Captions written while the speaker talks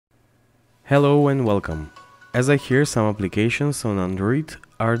Hello and welcome. As I hear, some applications on Android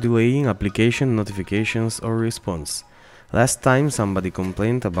are delaying application notifications or response. Last time somebody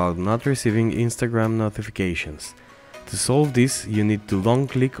complained about not receiving Instagram notifications. To solve this, you need to long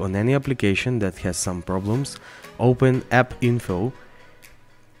click on any application that has some problems, open App Info,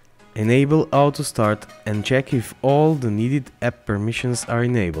 enable autostart and check if all the needed app permissions are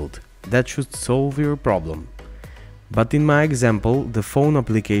enabled. That should solve your problem. But in my example, the phone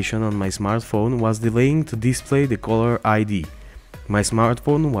application on my smartphone was delaying to display the caller ID. My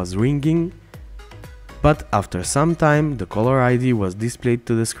smartphone was ringing, but after some time the caller ID was displayed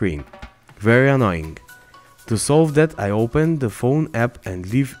to the screen. Very annoying. To solve that, I opened the phone app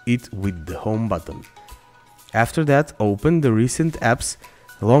and leave it with the home button. After that, open the recent apps,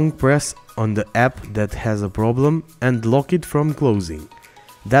 long press on the app that has a problem and lock it from closing.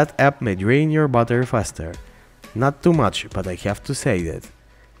 That app may drain your battery faster. Not too much, but I have to say that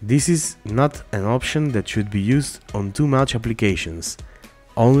this is not an option that should be used on too much applications,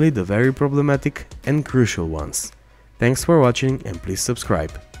 only the very problematic and crucial ones. Thanks for watching and please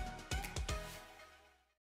subscribe.